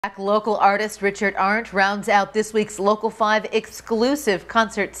Local artist Richard Arndt rounds out this week's Local 5 exclusive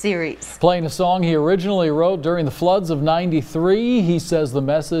concert series. Playing a song he originally wrote during the floods of '93, he says the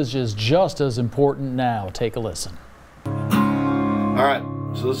message is just as important now. Take a listen. All right,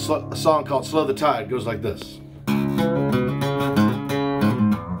 so this is a song called Slow the Tide. It goes like this.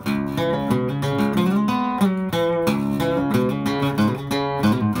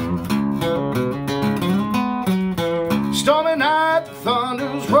 Stormy night, the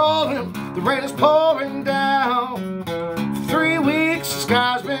thunder's rolling, the rain is pouring down. For 3 weeks, the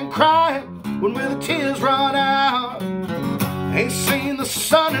sky's been crying, when will the tears run out? Ain't seen the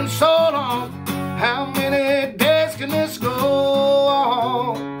sun in so long, how many days can this go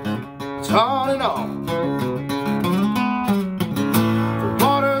on? It's on and on. The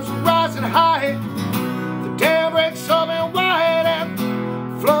water's rising high, the dam breaks open wide,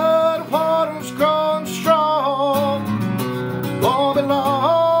 and flood water's growing strong. Won't be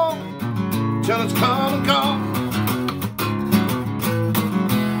long till it's come and gone.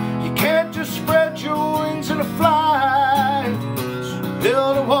 You can't just spread your wings and fly. So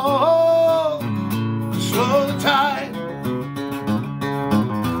build a wall to slow the tide.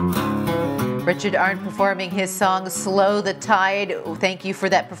 Richard Arndt performing his song Slow the Tide. Thank you for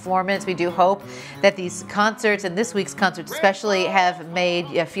that performance. We do hope that these concerts, and this week's concerts especially, have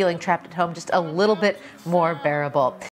made feeling trapped at home just a little bit more bearable.